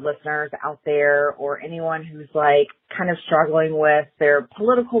other listeners out there, or anyone who's kind of struggling with their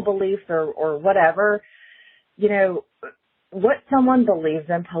political beliefs or whatever, what someone believes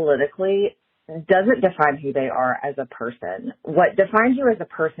in politically doesn't define who they are as a person. What defines you as a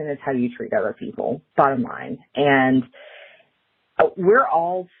person is how you treat other people, bottom line. And we're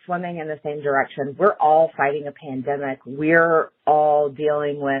all swimming in the same direction. We're all fighting a pandemic. We're all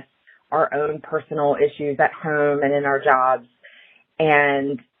dealing with our own personal issues at home and in our jobs.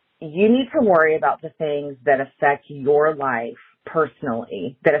 And you need to worry about the things that affect your life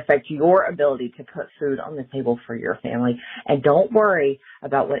personally, that affect your ability to put food on the table for your family. And don't worry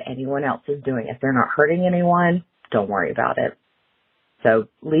about what anyone else is doing. If they're not hurting anyone, don't worry about it. So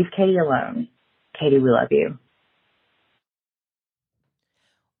leave Katie alone. Katie, we love you.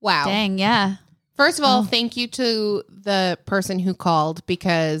 Wow. Dang, yeah. First of all, thank you to the person who called,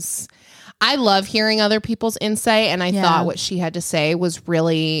 because I love hearing other people's insight, and I thought what she had to say was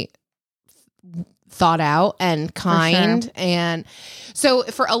really thought out and kind. Sure. And so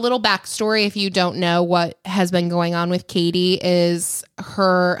for a little backstory, if you don't know what has been going on with Katie, is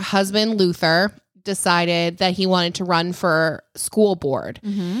her husband, Luther, decided that he wanted to run for school board.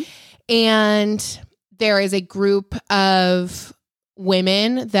 Mm-hmm. And there is a group of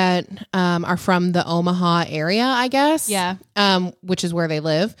women that are from the Omaha area, I guess. Yeah. Which is where they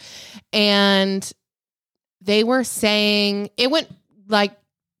live. And they were saying, it went like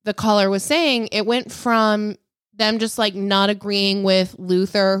the caller was saying, it went from them just not agreeing with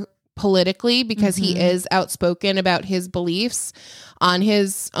Luther politically, because he is outspoken about his beliefs on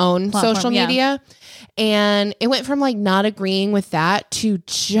his own social media. And it went from not agreeing with that to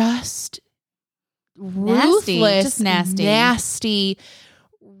just ruthless, nasty,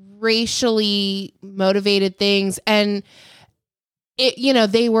 racially motivated things. And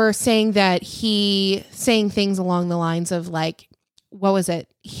it, they were saying that he saying things along the lines of what was it?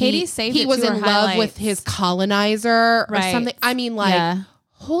 Katie saved he was in love with his colonizer or something. I mean,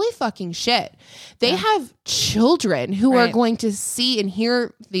 holy fucking shit. They have children who are going to see and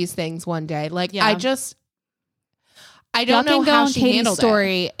hear these things one day. Like, I don't know how she handled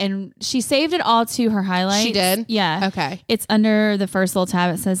story, and she saved it all to her highlights. She did? Yeah. Okay. It's under the first little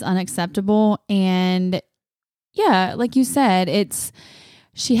tab. It says unacceptable. And yeah, like you said,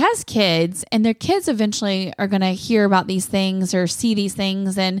 she has kids, and their kids eventually are going to hear about these things or see these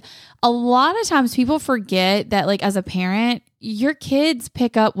things. And a lot of times people forget that, like, as a parent, your kids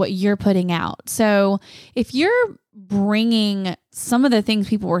pick up what you're putting out. So if you're bringing some of the things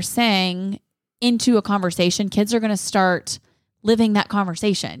people were saying into a conversation, kids are going to start living that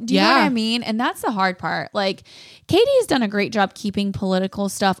conversation. Do you know what I mean? And that's the hard part. Like, Katie has done a great job keeping political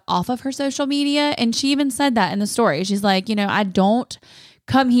stuff off of her social media. And she even said that in the story. She's like, you know, I don't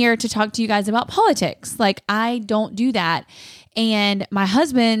come here to talk to you guys about politics. Like, I don't do that. And my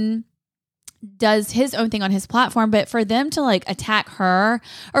husband does his own thing on his platform, but for them to like attack her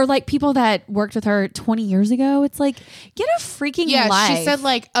or like people that worked with her 20 years ago, it's like, get a freaking life. She said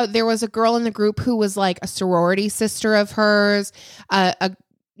like, there was a girl in the group who was like a sorority sister of hers,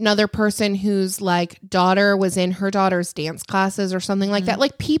 another person whose like daughter was in her daughter's dance classes or something like that.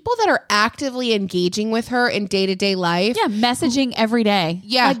 Like, people that are actively engaging with her in day-to-day life. Yeah, messaging every day.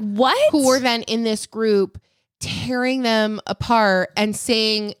 Yeah. Like, what? Who were then in this group tearing them apart and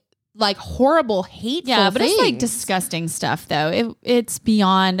saying like horrible, hateful but things. it's like disgusting stuff though. It's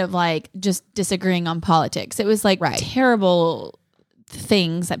beyond of like just disagreeing on politics. It was like terrible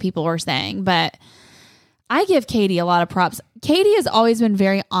things that people were saying, but I give Katie a lot of props. Katie has always been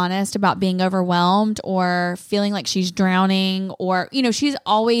very honest about being overwhelmed or feeling like she's drowning, or, you know, she's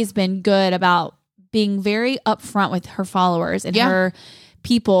always been good about being very upfront with her followers and her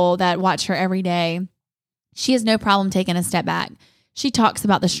people that watch her every day. She has no problem taking a step back. She talks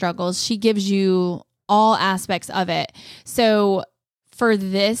about the struggles. She gives you all aspects of it. So for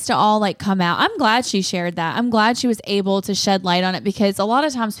this to all like come out, I'm glad she shared that. I'm glad she was able to shed light on it, because a lot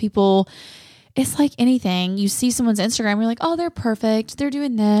of times people, it's like anything. You see someone's Instagram, you're like, oh, they're perfect. They're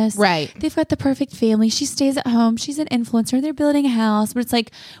doing this. Right. They've got the perfect family. She stays at home. She's an influencer. They're building a house. But it's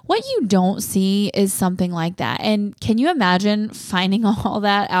like, what you don't see is something like that. And can you imagine finding all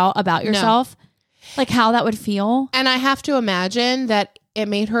that out about yourself? No. Like how that would feel? And I have to imagine that it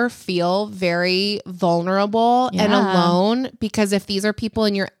made her feel very vulnerable and alone, because if these are people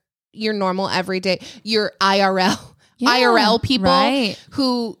in your normal everyday, your IRL people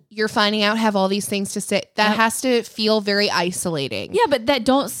who you're finding out have all these things to say, that has to feel very isolating. Yeah, but that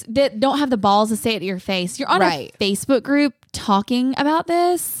don't have the balls to say it to your face. You're on a Facebook group talking about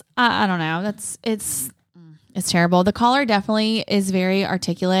this. I don't know. It's terrible. The caller definitely is very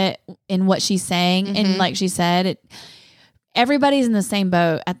articulate in what she's saying. And like she said, everybody's in the same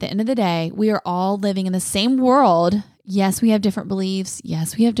boat. At the end of the day, we are all living in the same world. Yes, we have different beliefs.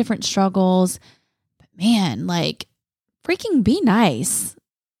 Yes, we have different struggles. But man, like, freaking be nice.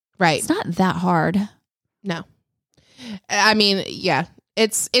 Right. It's not that hard. No. I mean, yeah.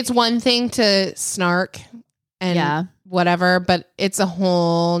 It's one thing to snark and whatever, but it's a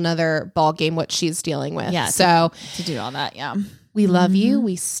whole nother ball game what she's dealing with. Yeah. So to do all that, we love you.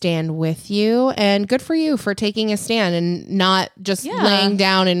 We stand with you, and good for you for taking a stand and not just laying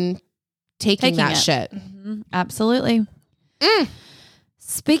down and taking that shit. Mm-hmm. Absolutely.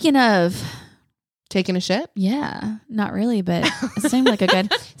 Speaking of taking a shit, not really, but it seemed like a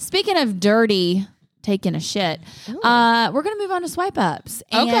good. Speaking of dirty. Taking a shit. We're going to move on to swipe ups.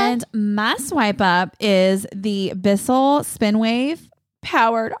 And my swipe up is the Bissell Spinwave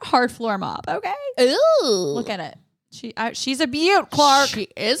powered hard floor mop. Okay. Ooh. Look at it. She's a beaut, Clark. She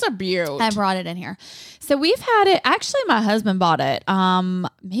is a beaut. I brought it in here. So we've had it. Actually, my husband bought it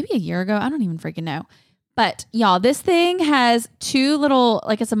maybe a year ago. I don't even freaking know. But y'all, this thing has two little,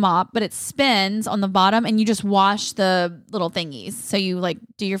 like it's a mop, but it spins on the bottom and you just wash the little thingies. So you like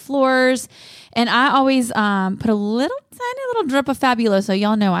do your floors. And I always put a tiny little drip of Fabuloso.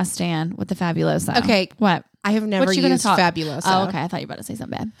 Y'all know I stand with the Fabuloso. Okay. What? I have never used Fabuloso. Oh, okay. I thought you were about to say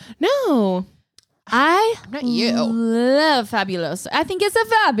something bad. No. Not you. Love Fabuloso. I think it's a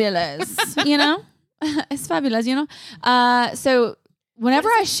fabulous, you know? It's fabulous, you know? So whenever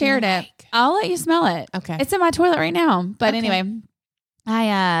I shared it, I'll let you smell it. Okay. It's in my toilet right now. But anyway,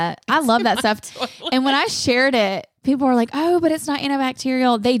 I love that stuff. And when I shared it, people were like, oh, but it's not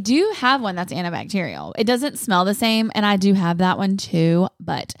antibacterial. They do have one that's antibacterial. It doesn't smell the same. And I do have that one too.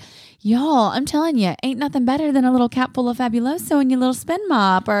 But y'all, I'm telling you, ain't nothing better than a little cap full of Fabuloso in your little spin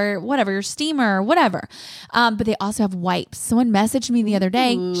mop or whatever, your steamer or whatever. But they also have wipes. Someone messaged me the other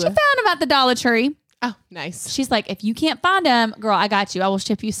day. She found them at the Dollar Tree. Oh, nice. She's like, if you can't find them, girl, I got you. I will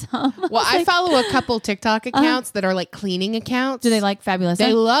ship you some. Well, I follow a couple TikTok accounts that are like cleaning accounts. Do they like Fabuloso?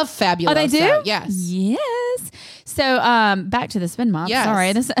 They love Fabuloso. Oh, they do? Yes. Yes. So, back to the spin mop. Yes.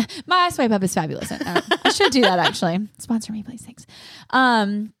 Sorry. My swipe up is fabulous. I should do that actually. Sponsor me, please. Thanks.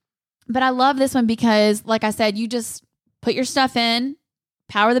 But I love this one because, like I said, you just put your stuff in,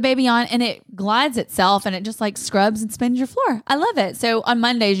 power the baby on, and it glides itself and it just like scrubs and spins your floor. I love it. So on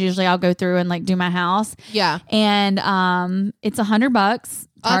Mondays, usually I'll go through and like do my house. Yeah. And it's $100.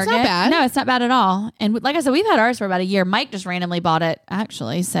 That's not bad. No, it's not bad at all. And like I said, we've had ours for about a year. Mike just randomly bought it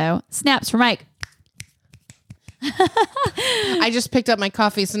actually. So snaps for Mike. I just picked up my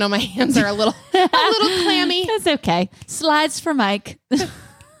coffee, so now my hands are a little clammy. That's okay. Slides for Mike.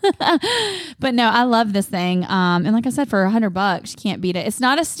 But no, I love this thing. And like I said, for $100, you can't beat it. It's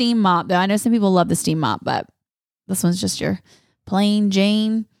not a steam mop though. I know some people love the steam mop, but this one's just your plain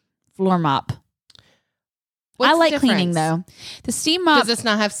Jane floor mop. What's I like the cleaning difference? though. The steam mop. Does this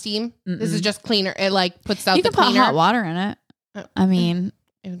not have steam? Mm-mm. This is just cleaner. It like puts out you the can put cleaner. hot water in it. Oh. I mean,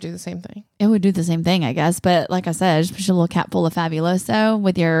 It would do the same thing. it would do the same thing, I guess. But like I said, just put your little cap full of Fabuloso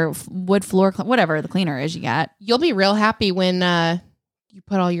with your wood floor, whatever the cleaner is you got. You'll be real happy when you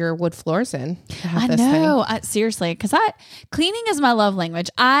put all your wood floors in. to have I this know. Seriously, because cleaning is my love language.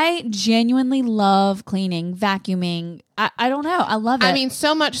 I genuinely love cleaning, vacuuming. I don't know. I love it. I mean,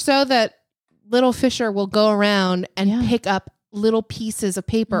 so much so that little Fisher will go around and pick up little pieces of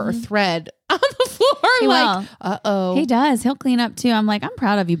paper or thread on the floor. He like, will. uh-oh. He does. He'll clean up too. I'm like, I'm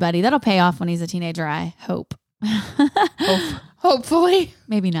proud of you, buddy. That'll pay off when he's a teenager, I hope. Hopefully.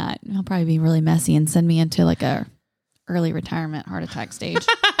 Maybe not. He'll probably be really messy and send me into like a early retirement heart attack stage.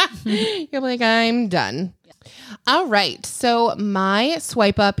 You're like, I'm done. All right. So my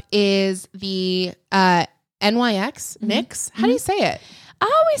swipe up is the NYX NYX. How do you say it?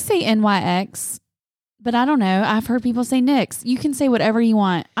 I always say NYX, but I don't know. I've heard people say NYX. You can say whatever you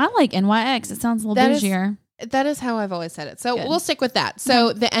want. I like NYX. It sounds a little bougier. That is how I've always said it. So Good. we'll stick with that.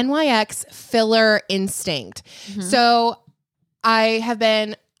 So the NYX Filler Instinct. So I've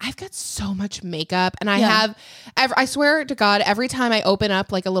got so much makeup and I swear to God, every time I open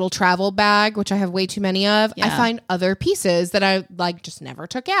up like a little travel bag, which I have way too many of, I find other pieces that I like just never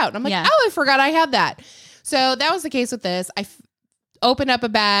took out. And I'm like, oh, I forgot I had that. So that was the case with this. I opened up a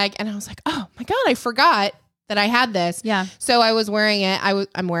bag and I was like, oh my God, I forgot that I had this. Yeah. So I was wearing it.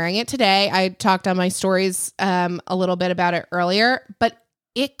 I'm wearing it today. I talked on my stories a little bit about it earlier, but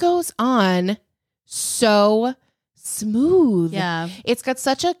it goes on so smooth. Yeah. It's got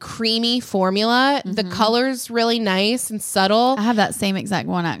such a creamy formula. The color's really nice and subtle. I have that same exact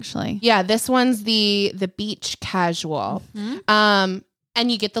one actually. Yeah, this one's the beach casual. And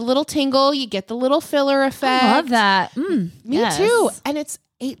you get the little tingle, you get the little filler effect. I love that. Me too. And it's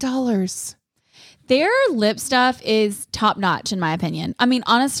 $8. Their lip stuff is top notch in my opinion. I mean,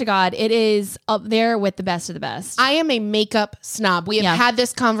 honest to God, it is up there with the best of the best. I am a makeup snob. We have had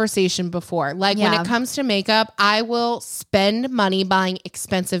this conversation before. Like when it comes to makeup, I will spend money buying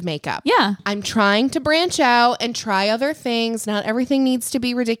expensive makeup. Yeah. I'm trying to branch out and try other things. Not everything needs to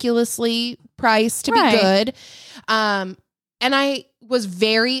be ridiculously priced to be good. And I was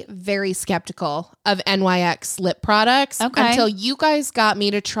very, very skeptical of NYX lip products until you guys got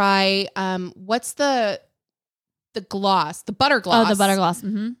me to try, what's the gloss? The butter gloss. Oh, the butter gloss.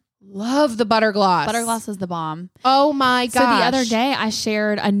 Love the butter gloss. Butter gloss is the bomb. Oh my gosh. So the other day I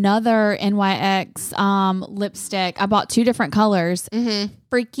shared another NYX lipstick. I bought 2 different colors.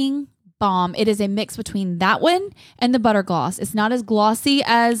 Freaking bomb. It is a mix between that one and the butter gloss. It's not as glossy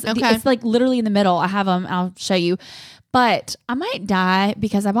as it's like literally in the middle. I have them. I'll show you. But I might die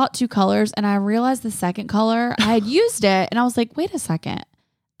because I bought 2 colors and I realized the second color, I had used it and I was like, wait a second.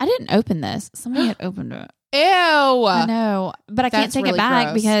 I didn't open this. Somebody had opened it. Ew. I know. But I can't That's take really it back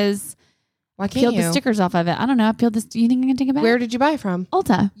gross. because Why I can't peeled you? the stickers off of it. I don't know. I peeled this. Do you think I can take it back? Where did you buy it from?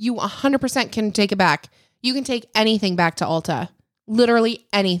 Ulta. You 100% can take it back. You can take anything back to Ulta. Literally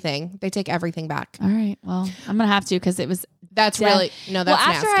anything. They take everything back. All right. Well, I'm going to have to because it was That's really, no, that's well,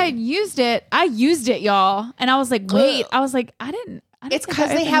 after nasty. I used it, y'all. And I was like, wait. I was like, I didn't It's think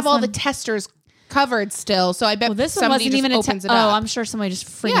because I they opened have this all one. the testers covered still. So I bet Well, this one somebody wasn't even just a opens it up. Oh, I'm sure somebody just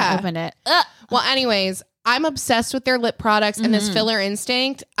freaking opened it. Well, anyways, I'm obsessed with their lip products and this Filler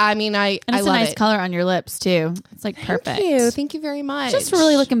Instinct. I mean, I And it's love a nice it. color on your lips too. It's like perfect. Thank you very much. Just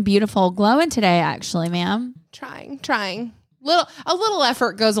really looking beautiful, glowing today, actually, ma'am. Trying. A little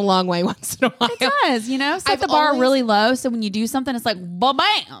effort goes a long way once in a while. It does, set I've the bar always- really low. So when you do something, it's like,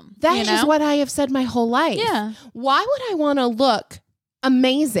 ba-bam. That is what I have said my whole life. Yeah. Why would I want to look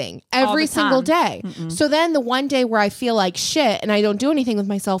amazing every the time. single day. So then the one day where I feel like shit and I don't do anything with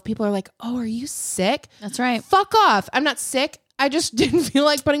myself, people are like, oh, are you sick? That's right. Fuck off. I'm not sick. I just didn't feel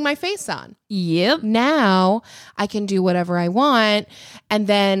like putting my face on. Yep. Now I can do whatever I want. And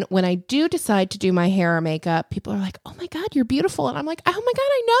then when I do decide to do my hair or makeup, people are like, oh my God, you're beautiful. And I'm like, oh my God,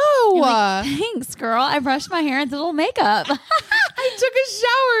 I know. You're like, thanks, girl. I brushed my hair and did a little makeup. I took a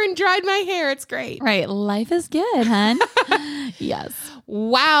shower and dried my hair. It's great. Right. Life is good, hun. Yes.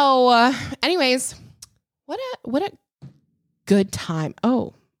 Wow. Anyways, what a good time.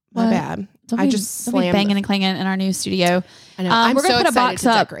 Oh, my bad. I just don't be slammed banging and clanging in our new studio. I know. I'm we're gonna so put a excited box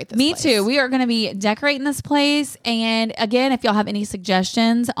to up. decorate this Me place. too. We are going to be decorating this place. And again, if y'all have any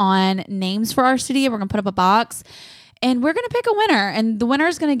suggestions on names for our studio, we're going to put up a box. And we're going to pick a winner. And the winner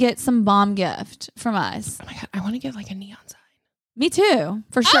is going to get some bomb gift from us. Oh my God, I want to get like a neon sign. Me too.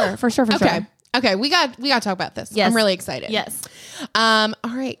 For sure. For sure. Okay. Okay, we got to talk about this. Yes. I'm really excited. Yes. All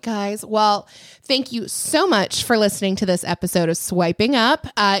right, guys. Well, thank you so much for listening to this episode of Swiping Up.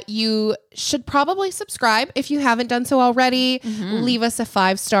 You should probably subscribe if you haven't done so already. Leave us a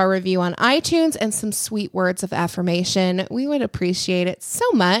 5-star review on iTunes and some sweet words of affirmation. We would appreciate it so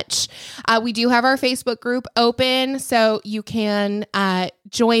much. We do have our Facebook group open, so you can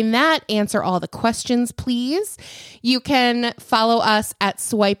join that, answer all the questions, please. You can follow us at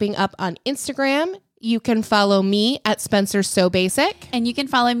Swiping Up on Instagram. You can follow me at Spencer So Basic. And you can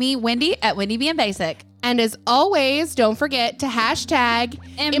follow me, Wendy, at Wendy Being Basic. And as always, don't forget to hashtag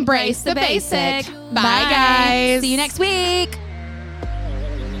embrace the basic. Bye, guys. See you next week.